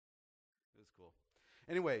cool.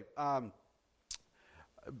 Anyway,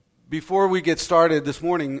 before we get started this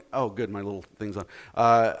morning, oh, good, my little thing's on.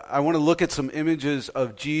 I want to look at some images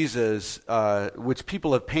of Jesus, which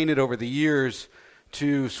people have painted over the years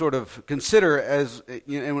to sort of consider as,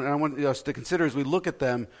 and I want us to consider as we look at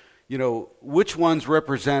them, which ones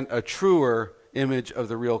represent a truer image of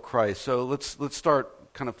the real Christ. So let's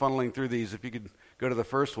start kind of funneling through these. If you could go to the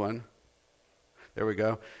first one. There we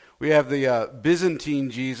go. We have the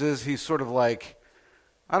Byzantine Jesus. He's sort of like,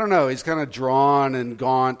 I don't know, he's kind of drawn and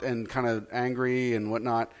gaunt and kind of angry and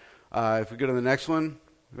whatnot. If we go to the next one,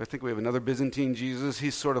 I think we have another Byzantine Jesus.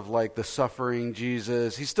 He's sort of like the suffering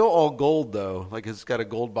Jesus. He's still all gold, though. Like he's got a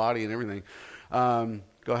gold body and everything. Go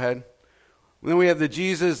ahead. Then we have the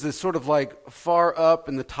Jesus that's sort of like far up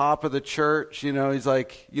in the top of the church. He's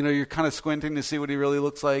like, you're kind of squinting to see what he really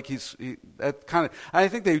looks like. I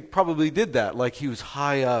think they probably did that. Like he was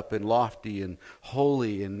high up and lofty and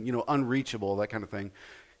holy and, unreachable, that kind of thing.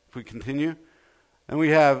 If we continue. And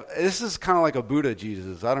this is kind of like a Buddha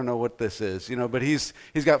Jesus. I don't know what this is, but he's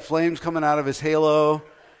got flames coming out of his halo.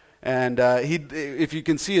 And if you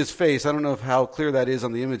can see his face, I don't know how clear that is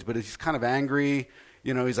on the image, but he's kind of angry.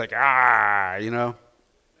 He's like, Go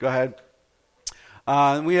ahead.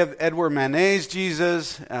 We have Edouard Manet's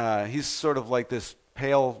Jesus. He's sort of like this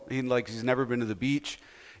pale, he's never been to the beach,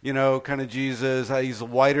 kind of Jesus. He's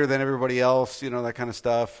whiter than everybody else, that kind of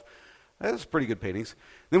stuff. That's pretty good paintings.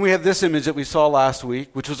 Then we have this image that we saw last week,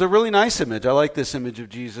 which was a really nice image. I like this image of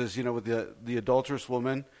Jesus, with the adulterous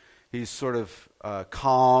woman. He's sort of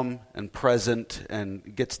calm and present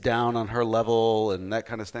and gets down on her level and that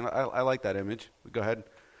kind of thing. I like that image. Go ahead.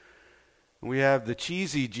 We have the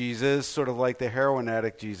cheesy Jesus, sort of like the heroin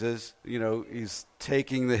addict Jesus. He's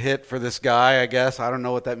taking the hit for this guy, I guess. I don't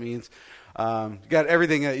know what that means. You got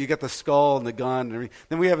everything. You got the skull and the gun and everything.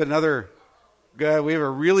 Then we have another guy. We have a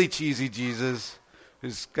really cheesy Jesus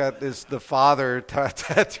who's got the Father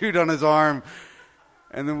tattooed on his arm.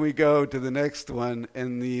 And then we go to the next one,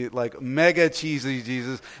 and the mega cheesy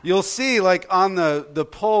Jesus. You'll see on the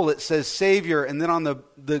pole it says Savior, and then on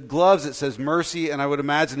the gloves it says mercy, and I would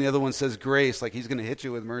imagine the other one says grace, like he's going to hit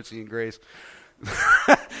you with mercy and grace.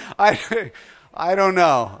 I don't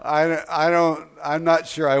know. I'm not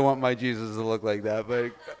sure I want my Jesus to look like that,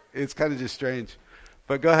 but it's kind of just strange.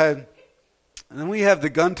 But go ahead. And then we have the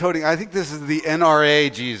gun-toting. I think this is the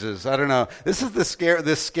NRA Jesus. I don't know. This is the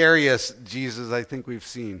scariest Jesus I think we've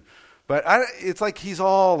seen. But it's like he's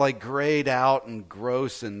all grayed out and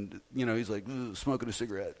gross, and he's like smoking a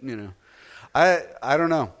cigarette. I don't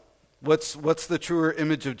know. What's the truer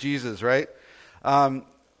image of Jesus, right?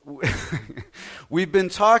 We've been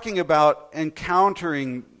talking about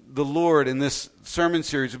encountering the Lord in this sermon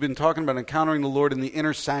series. We've been talking about encountering the Lord in the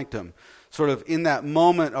inner sanctum. Sort of in that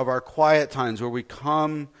moment of our quiet times where we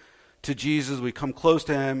come to Jesus, we come close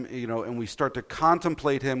to Him, and we start to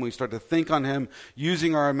contemplate Him, we start to think on Him,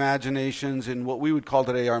 using our imaginations in what we would call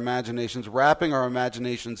today our imaginations, wrapping our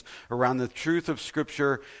imaginations around the truth of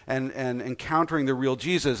Scripture and encountering the real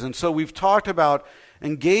Jesus. And so we've talked about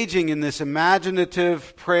engaging in this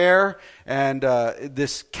imaginative prayer and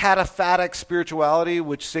this cataphatic spirituality,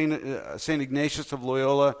 which Saint Ignatius of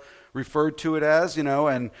Loyola referred to it as,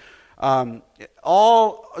 and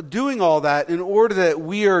doing all that in order that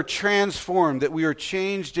we are transformed, that we are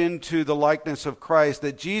changed into the likeness of Christ,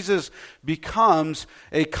 that Jesus becomes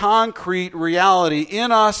a concrete reality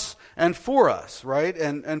in us and for us, right?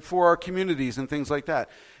 And for our communities and things like that.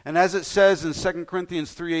 And as it says in 2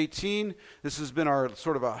 Corinthians 3:18, this has been our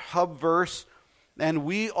sort of a hub verse, and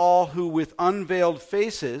we all who with unveiled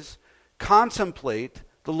faces contemplate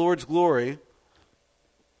the Lord's glory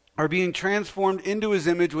are being transformed into His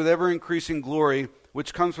image with ever-increasing glory,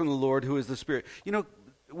 which comes from the Lord, who is the Spirit.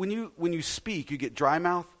 When you speak, you get dry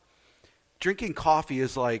mouth. Drinking coffee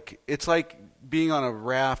is it's like being on a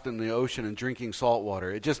raft in the ocean and drinking salt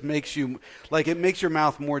water. It just makes you, it makes your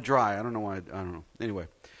mouth more dry. I don't know why. I don't know. Anyway,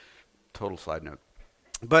 total side note.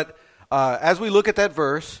 But as we look at that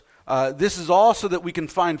verse, this is also that we can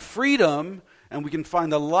find freedom and we can find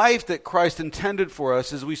the life that Christ intended for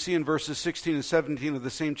us. As we see in verses 16 and 17 of the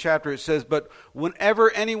same chapter, it says, but whenever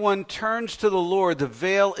anyone turns to the Lord, the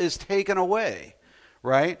veil is taken away,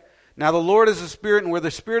 right? Now the Lord is a spirit, and where the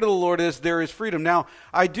Spirit of the Lord is, there is freedom. Now,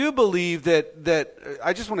 I do believe that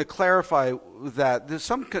I just want to clarify that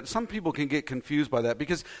some people can get confused by that,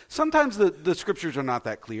 because sometimes the Scriptures are not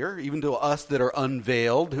that clear, even to us that are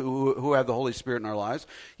unveiled, who have the Holy Spirit in our lives.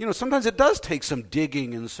 Sometimes it does take some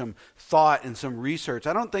digging and some thought and some research.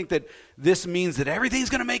 I don't think that this means that everything's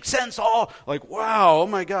going to make sense all, wow, oh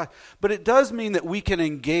my God. But it does mean that we can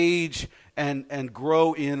engage and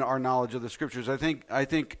grow in our knowledge of the Scriptures. I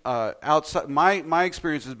think outside my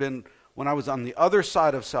experience has been when I was on the other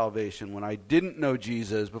side of salvation, when I didn't know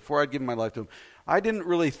Jesus, before I'd given my life to him. I didn't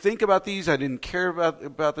really think about these. I didn't care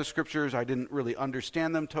about the Scriptures. I didn't really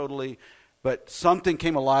understand them totally. But something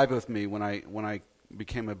came alive with me when I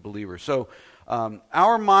became a believer. So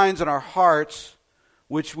our minds and our hearts,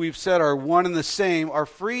 which we've said are one and the same, are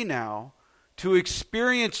free now to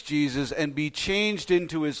experience Jesus and be changed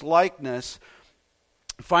into his likeness,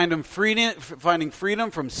 finding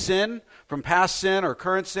freedom from sin, from past sin or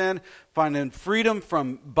current sin, finding freedom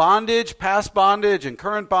from bondage, past bondage and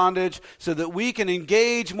current bondage, so that we can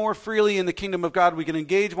engage more freely in the kingdom of God, we can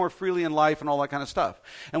engage more freely in life and all that kind of stuff.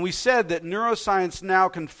 And we said that neuroscience now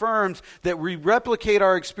confirms that we replicate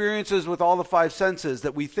our experiences with all the five senses,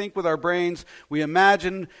 that we think with our brains, we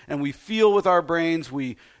imagine and we feel with our brains.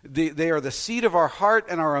 They are the seat of our heart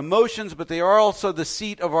and our emotions, but they are also the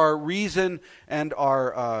seat of our reason and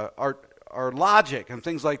our logic and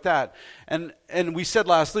things like that. And we said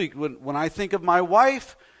last week, when I think of my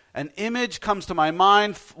wife, an image comes to my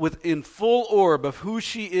mind in full orb of who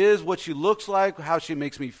she is, what she looks like, how she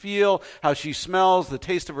makes me feel, how she smells, the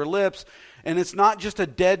taste of her lips. And it's not just a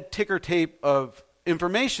dead ticker tape of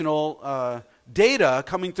informational data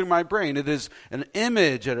coming through my brain. It is an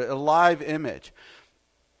image, a live image.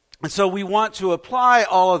 And so we want to apply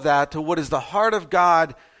all of that to what is the heart of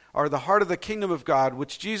God, or the heart of the kingdom of God,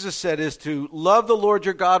 which Jesus said is to love the Lord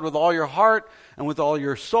your God with all your heart and with all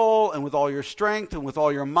your soul and with all your strength and with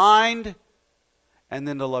all your mind, and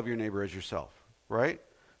then to love your neighbor as yourself, right?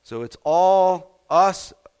 So it's all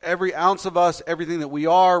us, every ounce of us, everything that we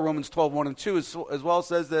are. Romans 12:1 and 2 as well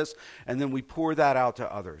says this, and then we pour that out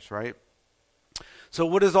to others, right? So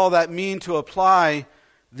what does all that mean to apply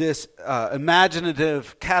this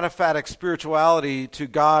imaginative, cataphatic spirituality to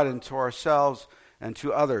God and to ourselves and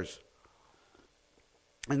to others?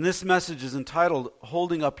 And this message is entitled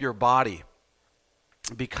Holding Up Your Body,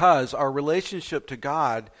 because our relationship to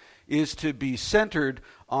God is to be centered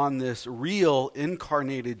on this real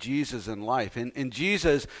incarnated Jesus in life. In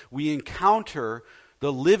Jesus, we encounter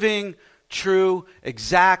the living, true,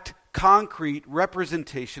 exact, concrete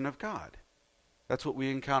representation of God. That's what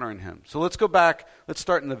we encounter in him. So let's go back. Let's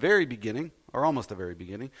start in the very beginning, or almost the very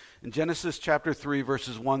beginning. In Genesis chapter 3,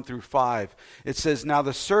 verses 1 through 5, it says, "Now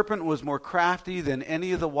the serpent was more crafty than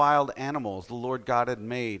any of the wild animals the Lord God had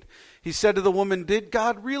made. He said to the woman, 'Did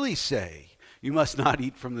God really say, you must not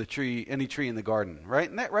eat from any tree in the garden?'" Right?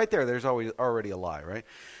 And that, right there's already a lie, right?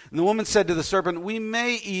 "And the woman said to the serpent, 'We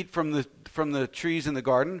may eat from the trees in the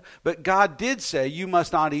garden, but God did say, you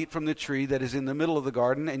must not eat from the tree that is in the middle of the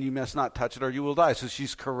garden, and you must not touch it or you will die.'" So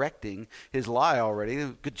she's correcting his lie already.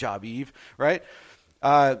 Good job, Eve, right?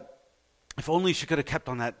 If only she could have kept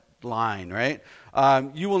on that line, right?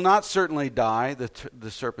 "You will not certainly die,"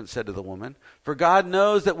 the serpent said to the woman, "for God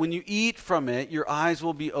knows that when you eat from it, your eyes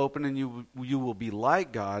will be open and you will be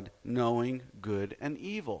like God, knowing good and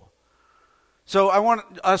evil." So I want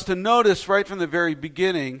us to notice right from the very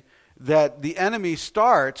beginning that the enemy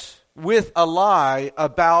starts with a lie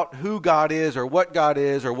about who God is or what God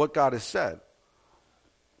has said.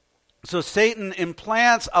 So Satan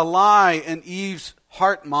implants a lie in Eve's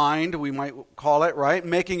heart mind, we might call it, right?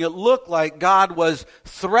 Making it look like God was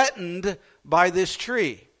threatened by this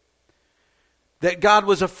tree. That God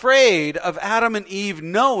was afraid of Adam and Eve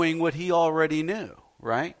knowing what he already knew,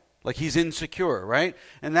 right? Like he's insecure, right?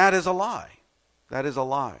 And that is a lie. That is a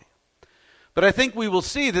lie. But I think we will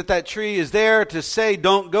see that tree is there to say,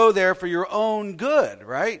 don't go there for your own good,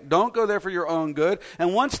 right? Don't go there for your own good.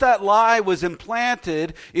 And once that lie was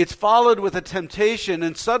implanted, it's followed with a temptation,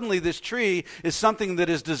 and suddenly this tree is something that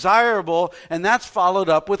is desirable, and that's followed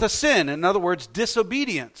up with a sin. In other words,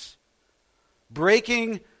 disobedience.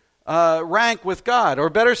 Breaking rank with God. Or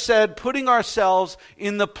better said, putting ourselves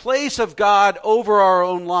in the place of God over our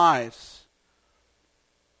own lives.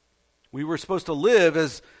 We were supposed to live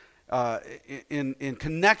as in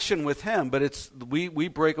connection with him, but we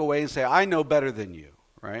break away and say, I know better than you,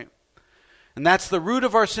 right? And that's the root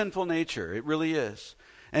of our sinful nature. It really is.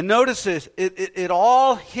 And notice this, it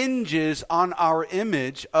all hinges on our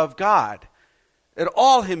image of God. It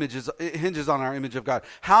all hinges on our image of God.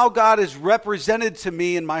 How God is represented to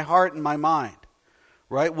me in my heart and my mind,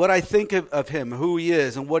 right? What I think of him, who he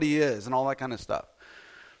is and what he is and all that kind of stuff.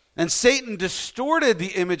 And Satan distorted the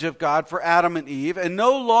image of God for Adam and Eve, and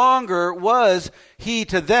no longer was he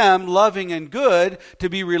to them loving and good to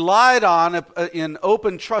be relied on in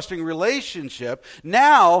open, trusting relationship.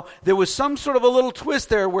 Now, there was some sort of a little twist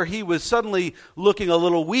there where he was suddenly looking a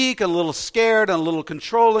little weak, a little scared, a little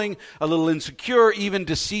controlling, a little insecure, even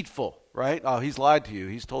deceitful. right? Oh, he's lied to you.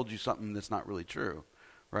 He's told you something that's not really true,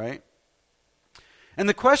 right? And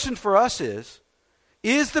the question for us is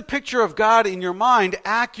the picture of God in your mind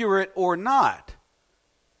accurate or not?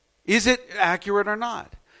 Is it accurate or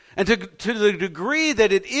not? And to the degree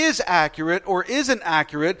that it is accurate or isn't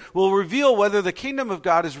accurate will reveal whether the kingdom of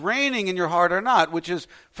God is reigning in your heart or not, which is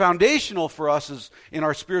foundational for us in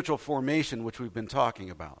our spiritual formation, which we've been talking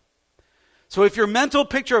about. So if your mental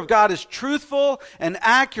picture of God is truthful and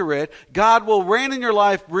accurate, God will reign in your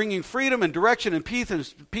life, bringing freedom and direction and peace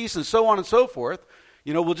and so on and so forth.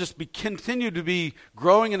 We'll just continue to be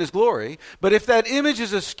growing in His glory. But if that image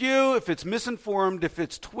is askew, if it's misinformed, if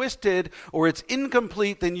it's twisted, or it's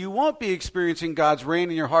incomplete, then you won't be experiencing God's reign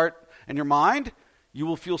in your heart and your mind. You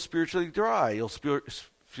will feel spiritually dry. You'll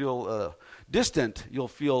feel distant. You'll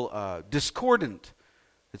feel discordant,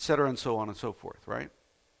 etc., and so on and so forth, right?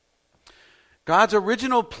 God's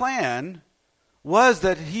original plan was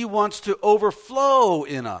that He wants to overflow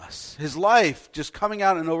in us. His life just coming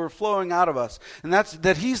out and overflowing out of us. And that's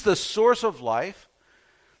that He's the source of life,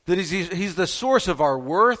 that He's the source of our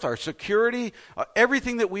worth, our security,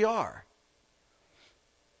 everything that we are.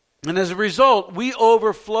 And as a result, we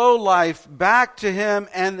overflow life back to Him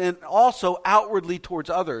and then also outwardly towards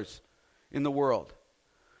others in the world.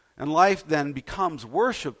 And life then becomes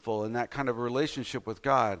worshipful in that kind of relationship with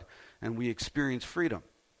God, and we experience freedom.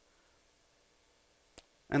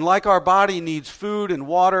 And like our body needs food and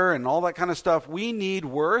water and all that kind of stuff, we need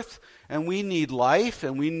worth, and we need life,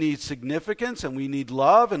 and we need significance, and we need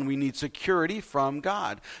love, and we need security from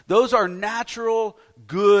God. Those are natural,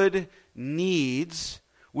 good needs,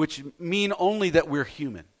 which mean only that we're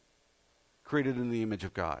human, created in the image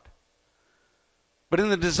of God. But in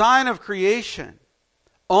the design of creation,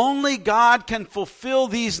 only God can fulfill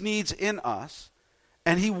these needs in us,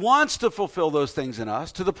 and He wants to fulfill those things in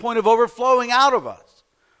us to the point of overflowing out of us.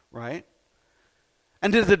 Right?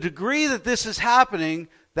 And to the degree that this is happening,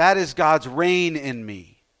 that is God's reign in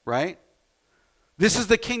me, right? This is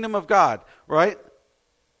the kingdom of God, right?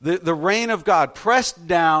 The reign of God, pressed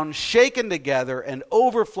down, shaken together, and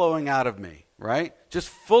overflowing out of me, right? Just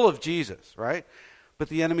full of Jesus, right? But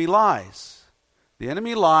the enemy lies. The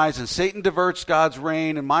enemy lies, and Satan diverts God's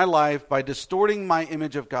reign in my life by distorting my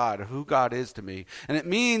image of God, of who God is to me. And it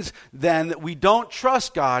means then that we don't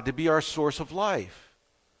trust God to be our source of life.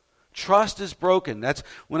 Trust is broken. That's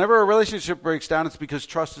whenever a relationship breaks down, it's because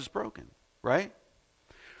trust is broken, right?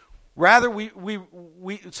 Rather, we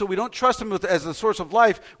don't trust Him as the source of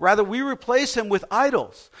life. Rather, we replace Him with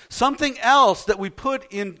idols, something else that we put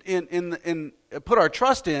put our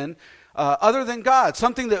trust in, other than God,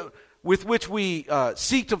 something with which we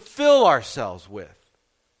seek to fill ourselves with.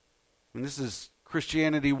 And this is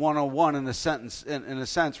Christianity 101 in a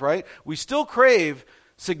sense, right? We still crave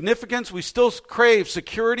significance, we still crave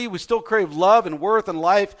security, we still crave love and worth and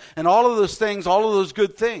life and all of those things, all of those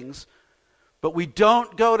good things, but we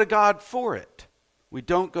don't go to God for it. We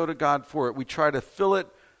don't go to God for it. We try to fill it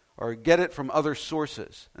or get it from other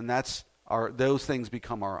sources, and those things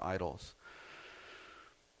become our idols.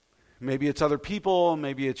 Maybe it's other people,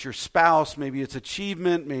 maybe it's your spouse, maybe it's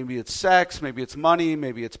achievement, maybe it's sex, maybe it's money,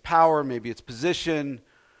 maybe it's power, maybe it's position,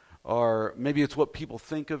 or maybe it's what people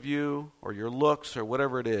think of you, or your looks, or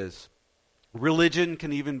whatever it is. Religion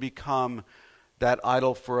can even become that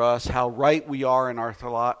idol for us, how right we are in our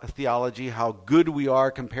theology, how good we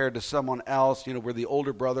are compared to someone else. We're the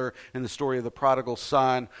older brother in the story of the prodigal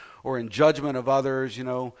son, or in judgment of others,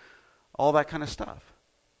 all that kind of stuff.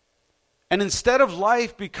 And instead of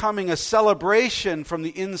life becoming a celebration from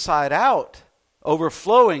the inside out,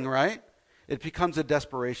 overflowing, right, it becomes a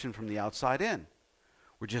desperation from the outside in.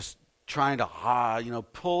 We're just trying to,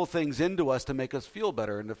 pull things into us to make us feel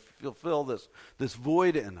better and to fulfill this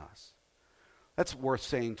void in us. That's worth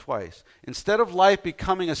saying twice. Instead of life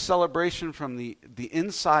becoming a celebration from the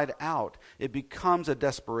inside out, it becomes a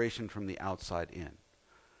desperation from the outside in.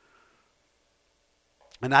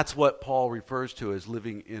 And that's what Paul refers to as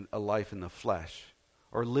living in a life in the flesh,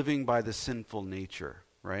 or living by the sinful nature,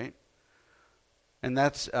 right? And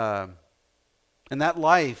that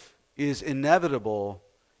life is inevitable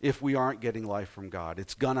if we aren't getting life from God.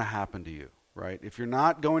 It's going to happen to you, right? If you're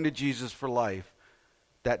not going to Jesus for life,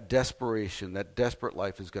 that desperation, that desperate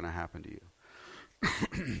life is going to happen to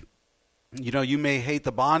you. You may hate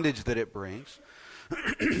the bondage that it brings.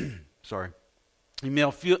 Sorry.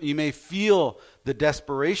 You may feel the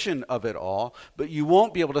desperation of it all, but you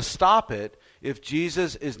won't be able to stop it if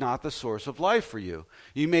Jesus is not the source of life for you.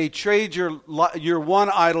 You may trade your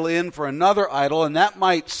one idol in for another idol, and that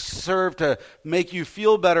might serve to make you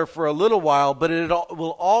feel better for a little while, but it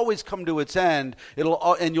will always come to its end,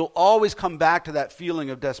 and you'll always come back to that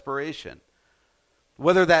feeling of desperation.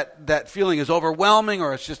 Whether that feeling is overwhelming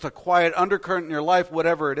or it's just a quiet undercurrent in your life,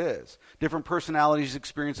 whatever it is. Different personalities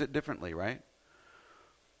experience it differently, right?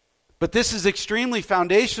 But this is extremely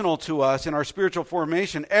foundational to us in our spiritual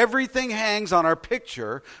formation. Everything hangs on our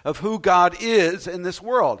picture of who God is in this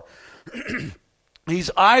world. He's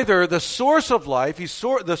either the source of life, he's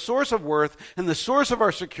the source of worth, and the source of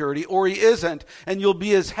our security, or he isn't, and you'll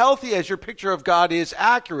be as healthy as your picture of God is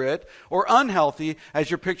accurate, or unhealthy as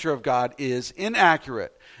your picture of God is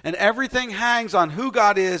inaccurate. And everything hangs on who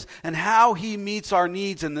God is and how he meets our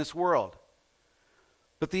needs in this world.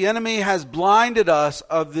 But the enemy has blinded us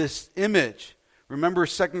of this image. Remember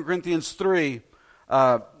 2 Corinthians 3,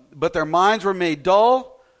 but their minds were made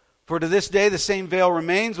dull, for to this day the same veil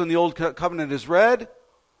remains when the old covenant is read.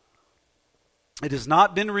 It has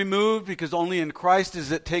not been removed because only in Christ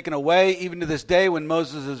is it taken away. Even to this day when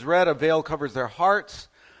Moses is read, a veil covers their hearts.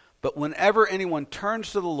 But whenever anyone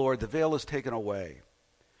turns to the Lord, the veil is taken away.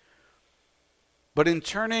 But in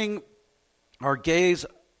turning our gaze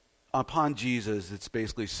upon Jesus, it's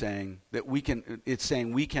basically saying that we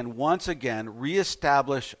can once again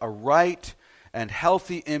reestablish a right and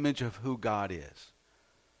healthy image of who God is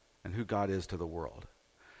and who God is to the world.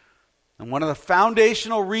 And one of the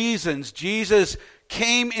foundational reasons Jesus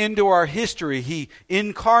came into our history, he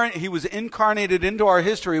was incarnated into our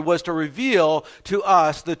history, was to reveal to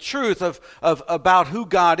us the truth of about who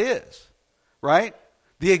God is, right?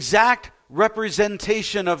 The exact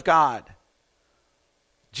representation of God.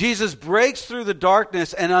 Jesus breaks through the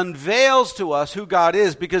darkness and unveils to us who God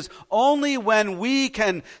is, because only when we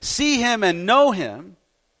can see him and know him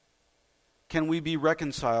can we be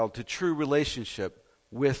reconciled to true relationship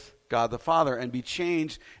with God the Father and be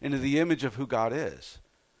changed into the image of who God is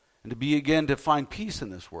and to begin to find peace in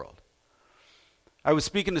this world. I was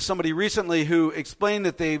speaking to somebody recently who explained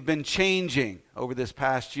that they've been changing over this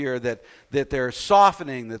past year, that they're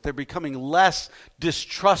softening, that they're becoming less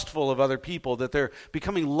distrustful of other people, that they're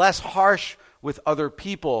becoming less harsh with other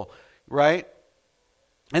people, right?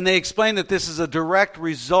 And they explained that this is a direct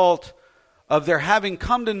result of their having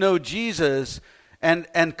come to know Jesus and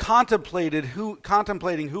contemplating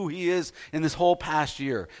who he is in this whole past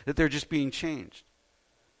year, that they're just being changed.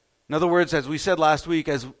 In other words, as we said last week,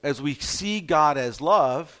 as we see God as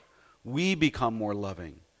love, we become more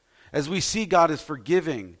loving. As we see God as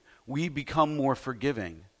forgiving, we become more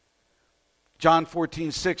forgiving. John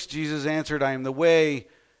 14:6, Jesus answered, I am the way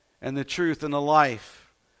and the truth and the life.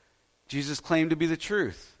 Jesus claimed to be the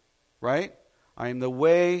truth, right? I am the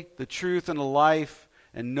way, the truth, and the life,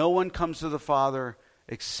 and no one comes to the Father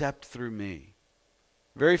except through me.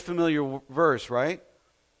 Very familiar verse, right?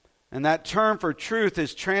 And that term for truth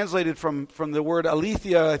is translated from the word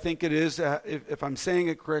aletheia, I think it is, if I'm saying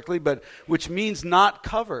it correctly, but which means not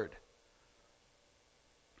covered.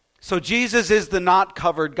 So Jesus is the not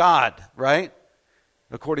covered God, right?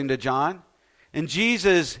 According to John. And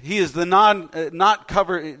Jesus, he is the not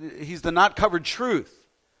covered truth.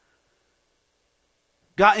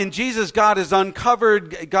 God, in Jesus, God is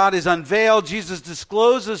uncovered, God is unveiled. Jesus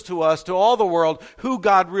discloses to us, to all the world, who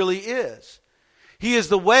God really is. He is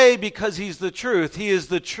the way because he's the truth. He's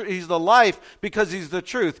the life because he's the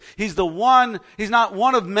truth. He's not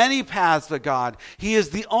one of many paths to God. He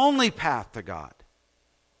is the only path to God.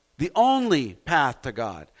 The only path to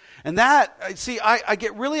God. And that, see, I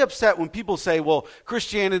get really upset when people say, well,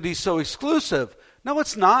 Christianity is so exclusive. No,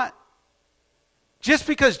 it's not. Just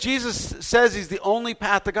because Jesus says he's the only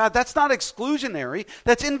path to God, that's not exclusionary.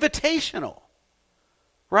 That's invitational.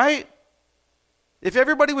 Right? If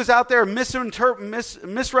everybody was out there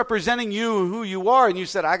misrepresenting you, who you are, and you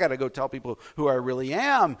said, I got to go tell people who I really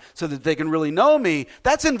am so that they can really know me,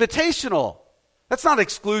 that's invitational. That's not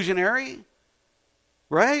exclusionary.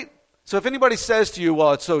 Right? So if anybody says to you,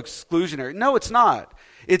 well, it's so exclusionary. No, it's not.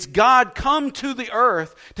 It's God come to the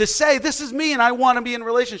earth to say, this is me and I want to be in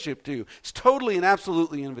relationship to you. It's totally and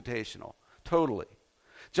absolutely invitational. Totally.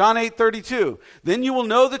 John 8:32, then you will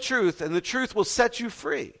know the truth and the truth will set you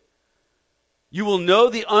free. You will know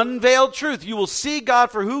the unveiled truth. You will see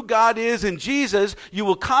God for who God is in Jesus. You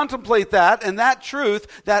will contemplate that, and that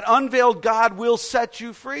truth, that unveiled God, will set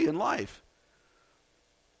you free in life.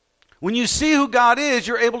 When you see who God is,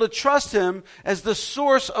 you're able to trust him as the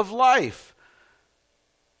source of life.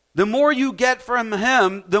 The more you get from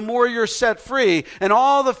him, the more you're set free. And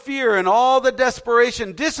all the fear and all the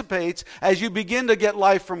desperation dissipates as you begin to get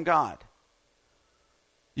life from God.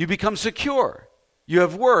 You become secure. You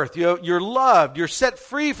have worth. You're loved. You're set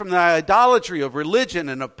free from the idolatry of religion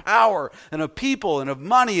and of power and of people and of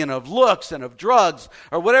money and of looks and of drugs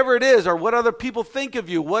or whatever it is, or what other people think of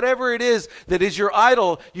you. Whatever it is that is your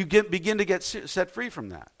idol, you begin to get set free from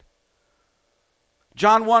that.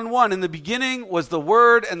 John 1:1, in the beginning was the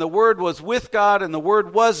Word, and the Word was with God, and the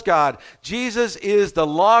Word was God. Jesus is the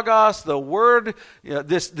Logos, the Word.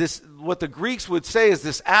 This what the Greeks would say is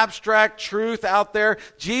this abstract truth out there.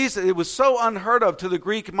 Jesus, it was so unheard of to the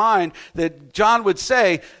Greek mind that John would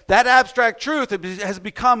say that abstract truth has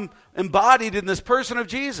become embodied in this person of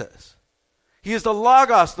Jesus. He is the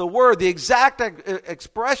Logos, the Word, the exact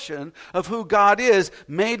expression of who God is,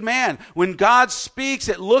 made man. When God speaks,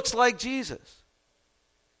 it looks like Jesus.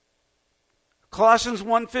 Colossians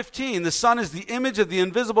 1:15, the Son is the image of the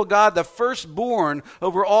invisible God, the firstborn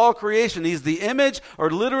over all creation. He's the image, or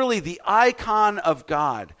literally the icon of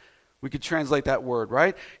God. We could translate that word,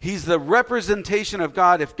 right? He's the representation of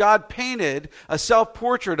God. If God painted a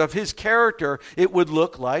self-portrait of his character, it would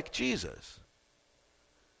look like Jesus.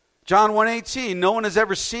 John 1:18, no one has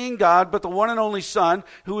ever seen God, but the one and only Son,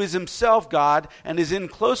 who is himself God and is in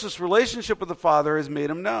closest relationship with the Father, has made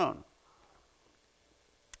him known.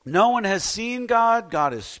 No one has seen God.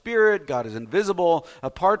 God is spirit. God is invisible.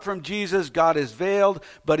 Apart from Jesus, God is veiled.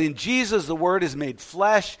 But in Jesus, the Word is made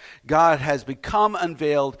flesh. God has become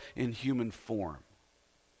unveiled in human form.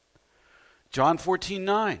 John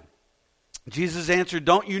 14:9. Jesus answered,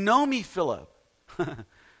 don't you know me, Philip?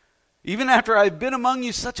 Even after I've been among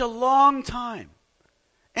you such a long time.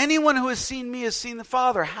 Anyone who has seen me has seen the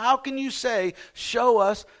Father. How can you say, show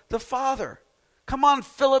us the Father? Come on,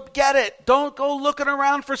 Philip, get it. Don't go looking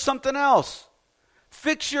around for something else.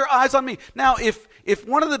 Fix your eyes on me. Now, if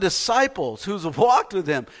one of the disciples who's walked with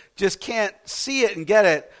him just can't see it and get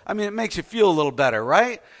it, I mean, it makes you feel a little better,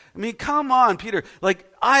 right? I mean, come on, Peter.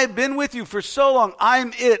 Like, I've been with you for so long.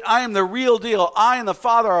 I'm it. I am the real deal. I and the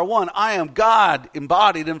Father are one. I am God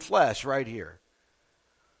embodied in flesh right here.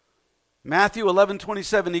 Matthew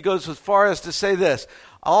 11:27, he goes as far as to say this,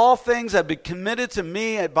 all things have been committed to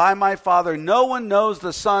me by my Father. No one knows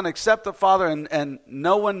the Son except the Father, and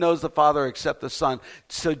no one knows the Father except the Son.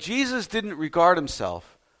 So Jesus didn't regard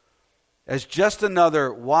himself as just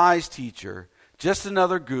another wise teacher, just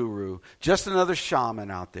another guru, just another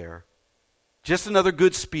shaman out there, just another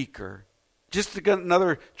good speaker, just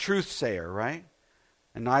another truth sayer, right?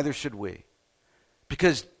 And neither should we.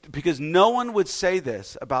 Because no one would say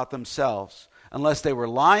this about themselves unless they were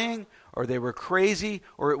lying or they were crazy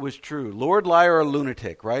or it was true. Lord, liar, or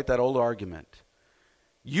lunatic, right? That old argument.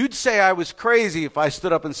 You'd say I was crazy if I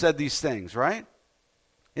stood up and said these things, right?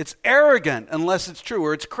 It's arrogant unless it's true,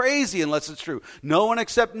 or it's crazy unless it's true. No one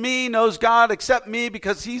except me knows God except me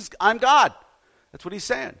because I'm God. That's what he's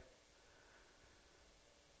saying.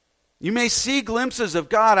 You may see glimpses of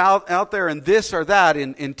God out there in this or that,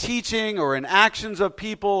 in teaching or in actions of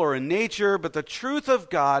people or in nature, but the truth of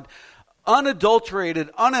God, unadulterated,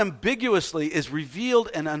 unambiguously, is revealed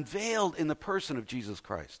and unveiled in the person of Jesus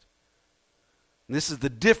Christ. And this is the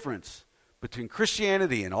difference between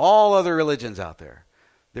Christianity and all other religions out there.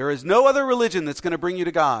 There is no other religion that's going to bring you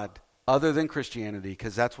to God other than Christianity,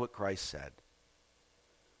 because that's what Christ said.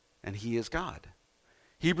 And he is God.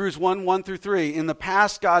 Hebrews 1:1-3. In the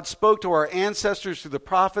past, God spoke to our ancestors through the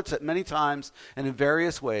prophets at many times and in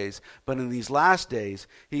various ways. But in these last days,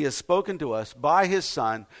 he has spoken to us by his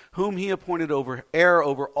Son, whom he appointed heir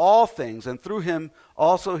over all things, and through him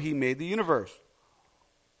also he made the universe.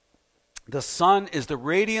 The Son is the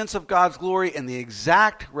radiance of God's glory and the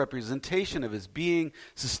exact representation of his being,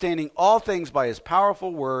 sustaining all things by his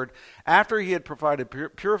powerful word. After he had provided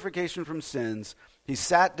purification from sins, he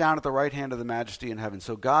sat down at the right hand of the Majesty in heaven.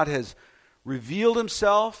 So God has revealed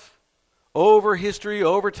himself over history,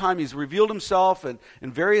 over time. He's revealed himself in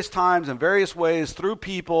various times and various ways, through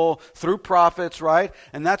people, through prophets, right?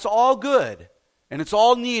 And that's all good. And it's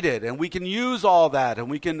all needed. And we can use all that. And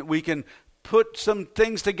we can put some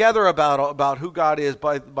things together about who God is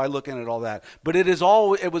by looking at all that. But it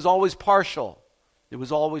was always partial. It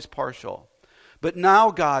was always partial. But now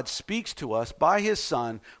God speaks to us by his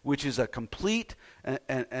Son, which is a complete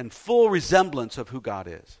and full resemblance of who God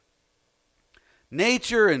is.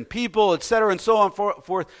 Nature and people, etc., and so on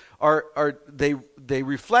forth, they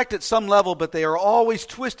reflect at some level, but they are always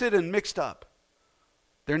twisted and mixed up.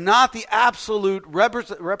 They're not the absolute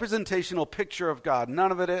representational picture of God.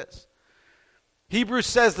 None of it is. Hebrews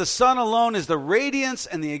says the Son alone is the radiance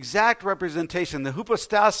and the exact representation, the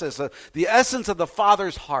hypostasis, the essence of the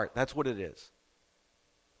Father's heart. That's what it is.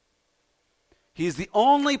 He's the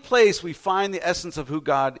only place we find the essence of who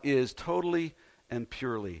God is totally and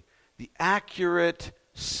purely. The accurate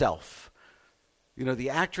self. The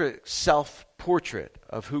accurate self-portrait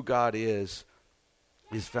of who God is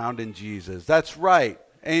found in Jesus. That's right.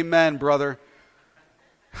 Amen, brother.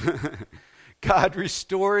 God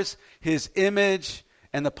restores his image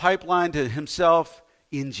and the pipeline to himself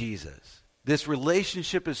in Jesus. This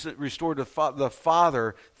relationship is restored to the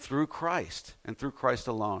Father through Christ and through Christ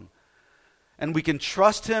alone. And we can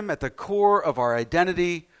trust him at the core of our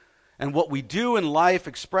identity, and what we do in life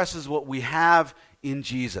expresses what we have in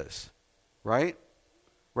Jesus, right?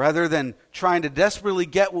 Rather than trying to desperately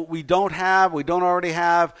get what we don't already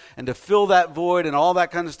have, and to fill that void and all that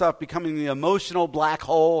kind of stuff, becoming the emotional black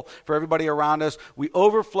hole for everybody around us, we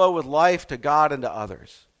overflow with life to God and to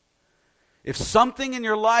others. If something in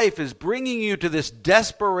your life is bringing you to this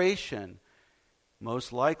desperation,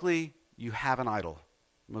 most likely you have an idol.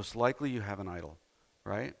 Most likely you have an idol,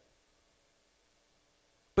 right?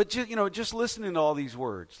 But just listening to all these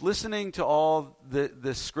words, listening to all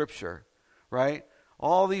this scripture, right?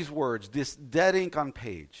 All these words, this dead ink on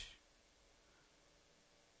page,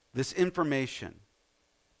 this information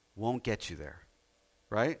won't get you there,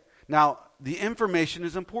 right? Now, the information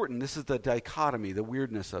is important. This is the dichotomy, the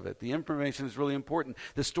weirdness of it. The information is really important.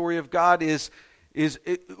 The story of God is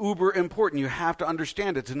uber important. You have to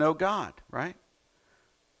understand it to know God, right?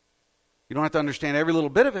 You don't have to understand every little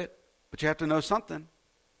bit of it, but you have to know something.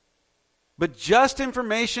 But just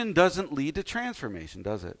information doesn't lead to transformation,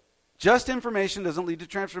 does it? Just information doesn't lead to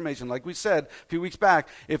transformation. Like we said a few weeks back,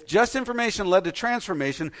 if just information led to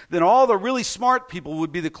transformation, then all the really smart people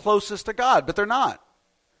would be the closest to God, but they're not.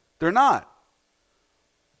 They're not.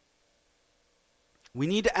 We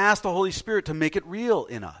need to ask the Holy Spirit to make it real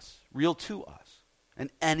in us, real to us. And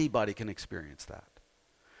anybody can experience that.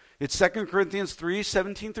 It's 2 Corinthians 3,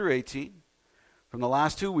 17 through 18. From the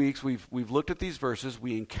last 2 weeks, we've looked at these verses.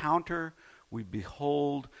 We encounter, we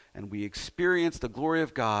behold, and we experience the glory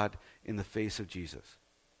of God in the face of Jesus.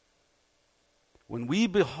 When we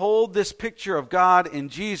behold this picture of God in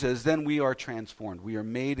Jesus, then we are transformed. We are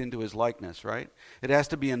made into his likeness, right? It has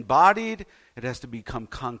to be embodied. It has to become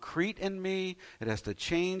concrete in me. It has to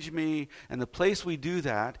change me. And the place we do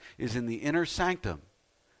that is in the inner sanctum,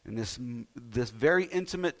 in this very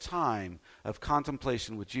intimate time of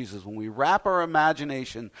contemplation with Jesus. When we wrap our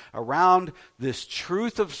imagination around this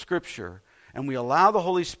truth of Scripture, and we allow the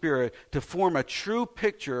Holy Spirit to form a true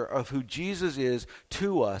picture of who Jesus is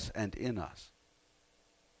to us and in us.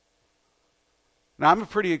 Now, I'm a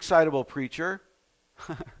pretty excitable preacher.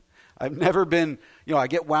 I've never been, I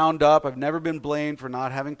get wound up. I've never been blamed for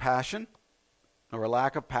not having passion or a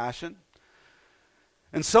lack of passion.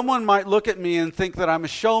 And someone might look at me and think that I'm a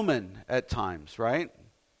showman at times, right?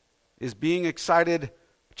 Is being excited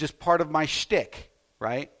just part of my shtick,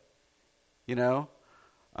 right?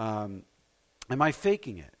 Am I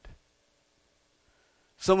faking it?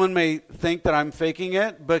 Someone may think that I'm faking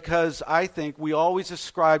it because I think we always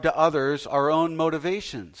ascribe to others our own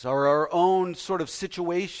motivations, or our own sort of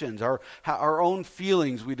situations, our own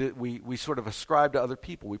feelings. We sort of ascribe to other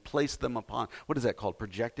people. We place them upon, what is that called?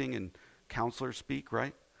 Projecting in counselor speak,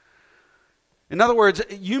 right? In other words,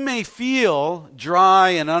 you may feel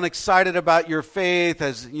dry and unexcited about your faith,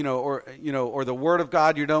 or the Word of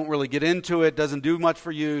God. You don't really get into it; doesn't do much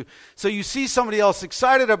for you. So you see somebody else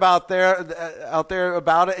excited out there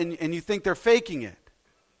about it, and you think they're faking it.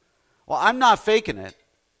 Well, I'm not faking it.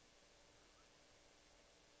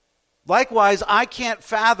 Likewise, I can't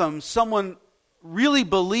fathom someone really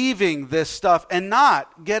believing this stuff and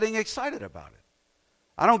not getting excited about it.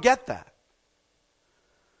 I don't get that.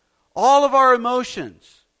 All of our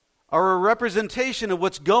emotions are a representation of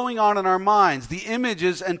what's going on in our minds, the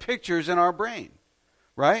images and pictures in our brain,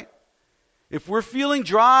 right? If we're feeling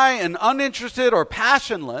dry and uninterested or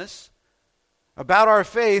passionless about our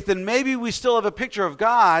faith, then maybe we still have a picture of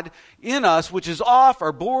God in us which is off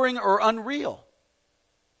or boring or unreal.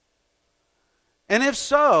 And if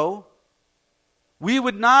so, we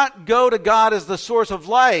would not go to God as the source of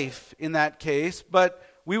life in that case, but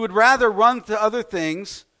we would rather run to other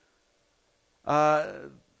things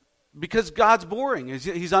because God's boring.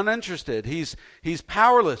 He's uninterested. He's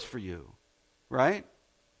powerless for you, right?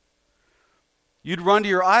 You'd run to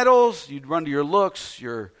your idols. You'd run to your looks.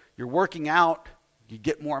 You're working out. You'd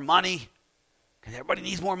get more money because everybody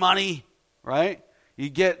needs more money, right?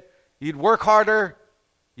 You'd work harder.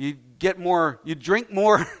 You'd get more. You'd drink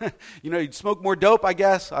more. You'd smoke more dope, I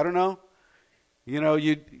guess. I don't know.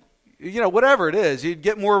 whatever it is. You'd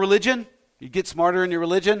get more religion. You'd get smarter in your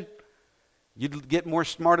religion. You'd get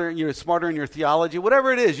smarter in your theology.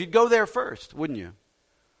 Whatever it is, you'd go there first, wouldn't you?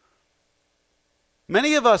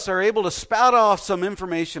 Many of us are able to spout off some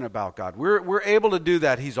information about God. We're able to do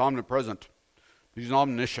that. He's omnipresent. He's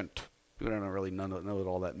omniscient. We don't really know what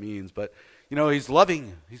all that means, but, he's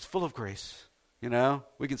loving. He's full of grace. We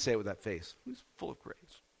can say it with that face. He's full of grace.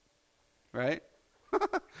 Right?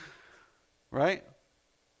 Right?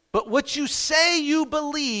 But what you say you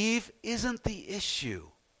believe isn't the issue.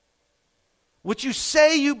 What you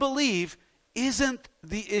say you believe isn't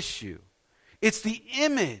the issue. It's the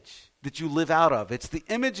image that you live out of. It's the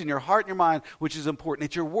image in your heart and your mind which is important.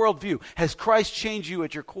 It's your worldview. Has Christ changed you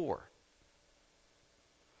at your core?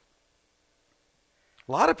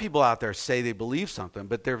 A lot of people out there say they believe something,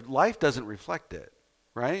 but their life doesn't reflect it,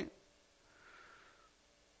 right?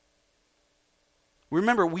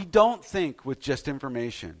 Remember, we don't think with just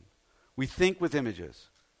information. We think with images.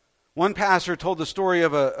 One pastor told the story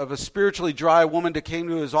of a spiritually dry woman that came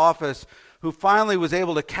to his office who finally was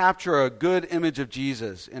able to capture a good image of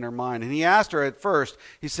Jesus in her mind. And he asked her at first,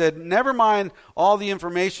 he said, never mind all the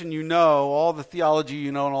information you know, all the theology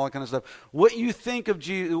you know and all that kind of stuff. What you think of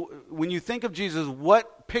when you think of Jesus,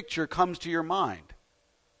 what picture comes to your mind?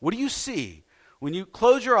 What do you see? When you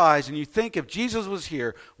close your eyes and you think if Jesus was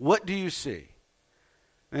here, what do you see?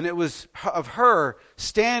 And it was of her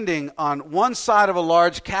standing on one side of a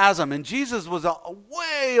large chasm, and Jesus was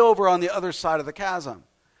way over on the other side of the chasm,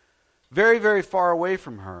 very, very far away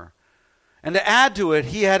from her. And to add to it,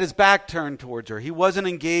 he had his back turned towards her. He wasn't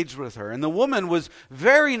engaged with her. And the woman was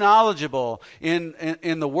very knowledgeable in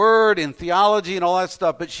the Word, in theology, and all that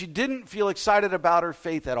stuff, but she didn't feel excited about her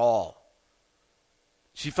faith at all.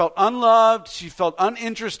 She felt unloved, she felt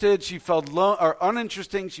uninterested, she felt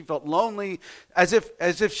uninteresting, she felt lonely, as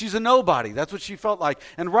if she's a nobody. That's what she felt like.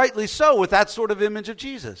 And rightly so, with that sort of image of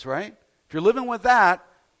Jesus, right? If you're living with that,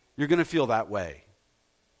 you're going to feel that way.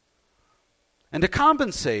 And to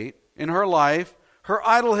compensate in her life, her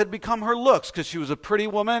idol had become her looks because she was a pretty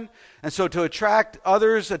woman. And so to attract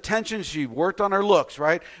others' attention, she worked on her looks,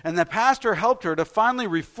 right? And the pastor helped her to finally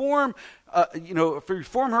reform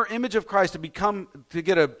her image of Christ to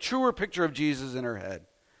get a truer picture of Jesus in her head.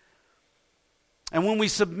 And when we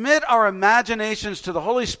submit our imaginations to the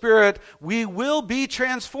Holy Spirit, we will be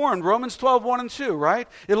transformed. Romans 12, 1 and 2, right?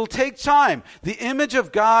 It'll take time. The image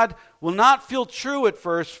of God will not feel true at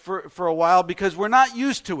first for a while because we're not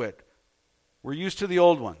used to it. We're used to the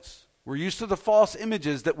old ones. We're used to the false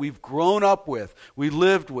images that we've grown up with, we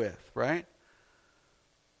lived with, right?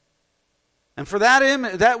 And for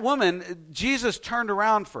that woman, Jesus turned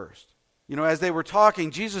around first. As they were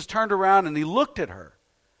talking, Jesus turned around and he looked at her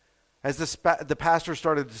as the pastor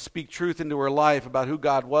started to speak truth into her life about who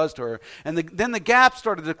God was to her. And then the gap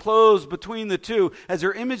started to close between the two as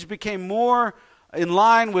her image became more in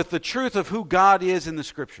line with the truth of who God is in the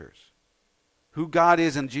Scriptures. Who God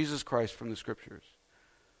is in Jesus Christ from the Scriptures.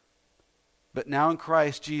 But now in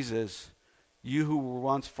Christ Jesus, you who were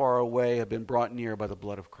once far away have been brought near by the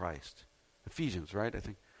blood of Christ. Ephesians, right? I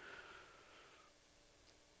think.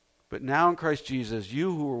 But now in Christ Jesus,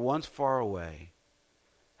 you who were once far away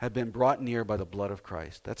have been brought near by the blood of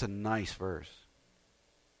Christ. That's a nice verse.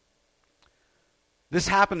 This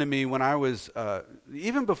happened to me when I was,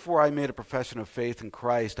 even before I made a profession of faith in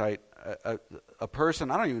Christ, a person,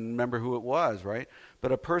 I don't even remember who it was, right?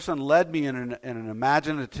 But a person led me in an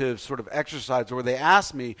imaginative sort of exercise where they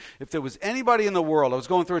asked me if there was anybody in the world. I was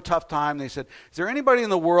going through a tough time. They said, is there anybody in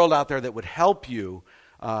the world out there that would help you,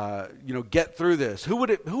 get through this? Who would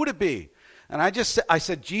it be? And I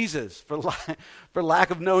said Jesus for lack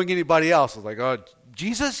of knowing anybody else. I was like, oh,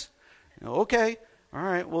 Jesus? Okay. All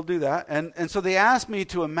right, we'll do that. And so they asked me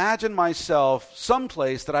to imagine myself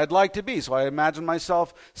someplace that I'd like to be. So I imagined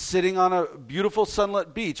myself sitting on a beautiful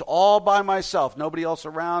sunlit beach all by myself, nobody else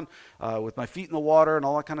around, with my feet in the water and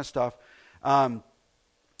all that kind of stuff.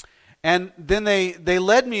 And then they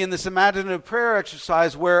led me in this imaginative prayer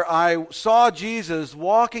exercise where I saw Jesus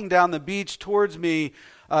walking down the beach towards me,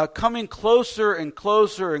 coming closer and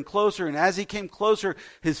closer and closer. And as he came closer,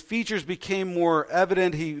 his features became more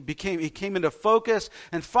evident. He came into focus.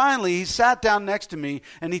 And finally, he sat down next to me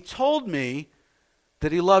and he told me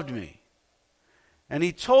that he loved me. And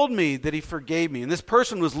he told me that he forgave me. And this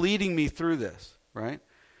person was leading me through this, right?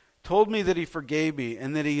 Told me that he forgave me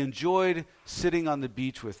and that he enjoyed sitting on the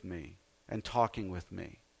beach with me and talking with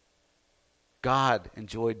me. God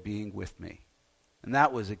enjoyed being with me. And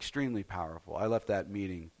that was extremely powerful. I left that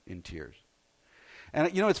meeting in tears.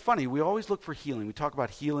 And it's funny, we always look for healing. We talk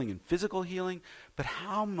about healing and physical healing, but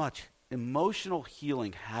how much emotional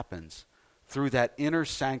healing happens through that inner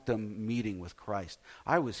sanctum meeting with Christ.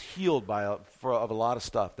 I was healed of a lot of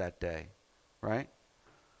stuff that day, right?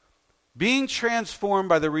 Being transformed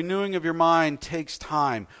by the renewing of your mind takes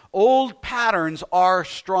time. Old patterns are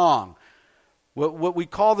strong. What we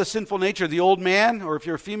call the sinful nature, the old man, or if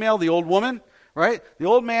you're a female, the old woman, right? The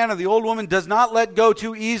old man or the old woman does not let go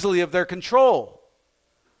too easily of their control.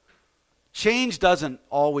 Change doesn't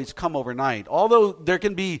always come overnight. Although there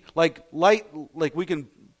can be like we can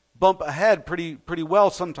bump ahead pretty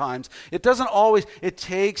well sometimes. It doesn't always, it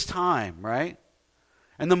takes time, right?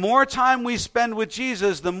 And the more time we spend with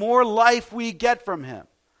Jesus, the more life we get from him.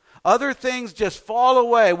 Other things just fall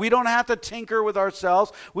away. We don't have to tinker with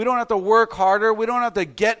ourselves. We don't have to work harder. We don't have to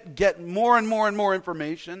get more and more and more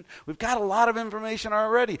information. We've got a lot of information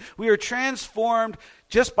already. We are transformed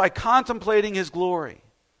just by contemplating his glory.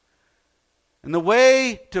 And the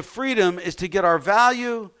way to freedom is to get our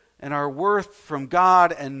value and our worth from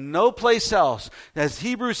God and no place else. As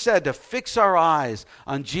Hebrews said, to fix our eyes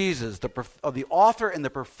on Jesus, the author and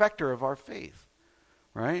the perfecter of our faith.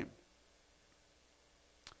 Right?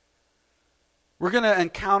 We're going to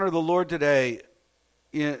encounter the Lord today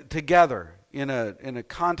together in a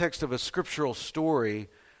context of a scriptural story.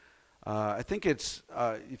 I think it's,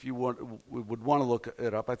 if you would want to look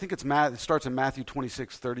it up, I think it starts in Matthew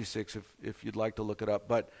 26:36 if you'd like to look it up.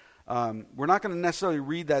 But we're not going to necessarily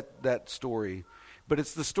read that story, but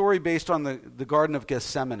it's the story based on the Garden of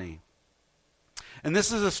Gethsemane. And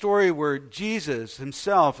this is a story where Jesus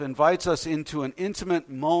himself invites us into an intimate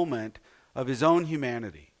moment of his own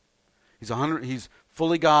humanity. He's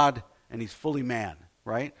fully God and he's fully man,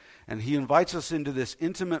 right? And he invites us into this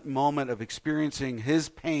intimate moment of experiencing his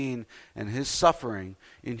pain and his suffering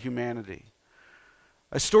in humanity.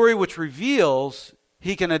 A story which reveals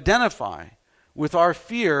he can identify with our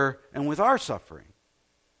fear and with our suffering.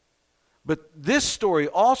 But this story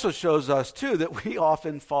also shows us, too, that we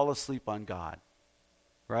often fall asleep on God,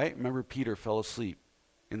 right? Remember, Peter fell asleep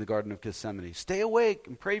in the Garden of Gethsemane. Stay awake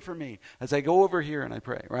and pray for me as I go over here and I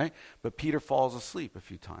pray, right? But Peter falls asleep a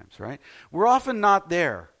few times, right? We're often not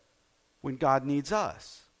there when God needs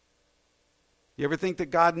us. You ever think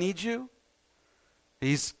that God needs you?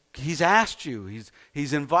 He's asked you.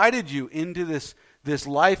 He's invited you into this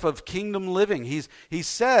life of kingdom living. He's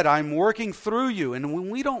said, I'm working through you. And when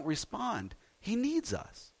we don't respond, he needs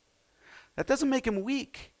us. That doesn't make him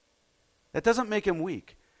weak. That doesn't make him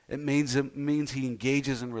weak. It means he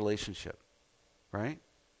engages in relationship, right?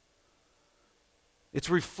 It's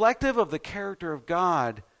reflective of the character of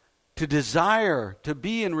God to desire to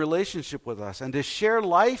be in relationship with us and to share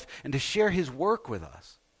life and to share his work with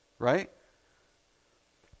us, right?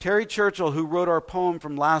 Terry Churchill, who wrote our poem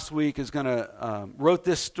from last week, is going to wrote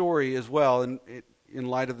this story as well in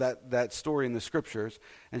light of that story in the scriptures,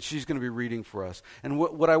 and she's going to be reading for us. And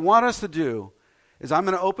what I want us to do is I'm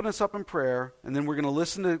going to open us up in prayer, and then we're going to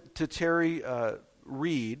listen to Terry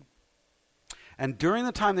read. And during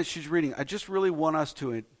the time that she's reading, I just really want us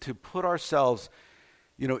to put ourselves,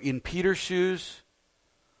 in Peter's shoes,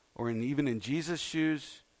 or even in Jesus'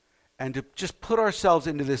 shoes, and to just put ourselves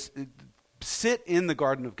into this. Sit in the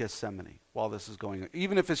Garden of Gethsemane while this is going on.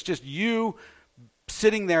 Even if it's just you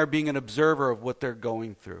sitting there being an observer of what they're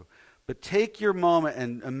going through. But take your moment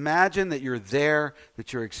and imagine that you're there,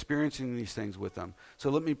 that you're experiencing these things with them. So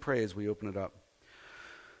let me pray as we open it up.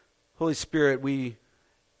 Holy Spirit, we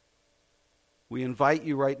invite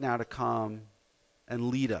you right now to come and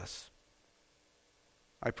lead us.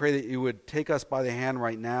 I pray that you would take us by the hand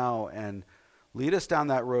right now and lead us down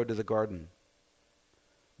that road to the garden.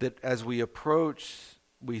 That as we approach,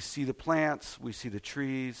 we see the plants, we see the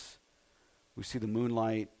trees, we see the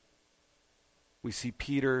moonlight, we see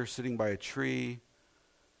Peter sitting by a tree,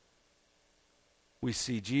 we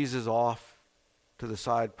see Jesus off to the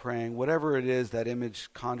side praying. Whatever it is that image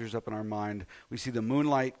conjures up in our mind, we see the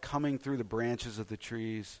moonlight coming through the branches of the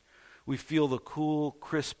trees. We feel the cool,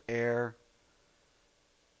 crisp air.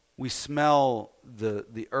 We smell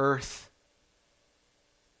the earth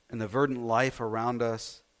and the verdant life around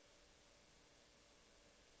us.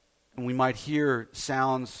 And we might hear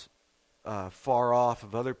sounds far off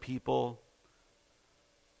of other people.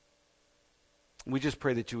 We just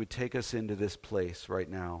pray that you would take us into this place right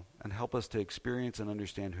now and help us to experience and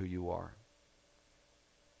understand who you are.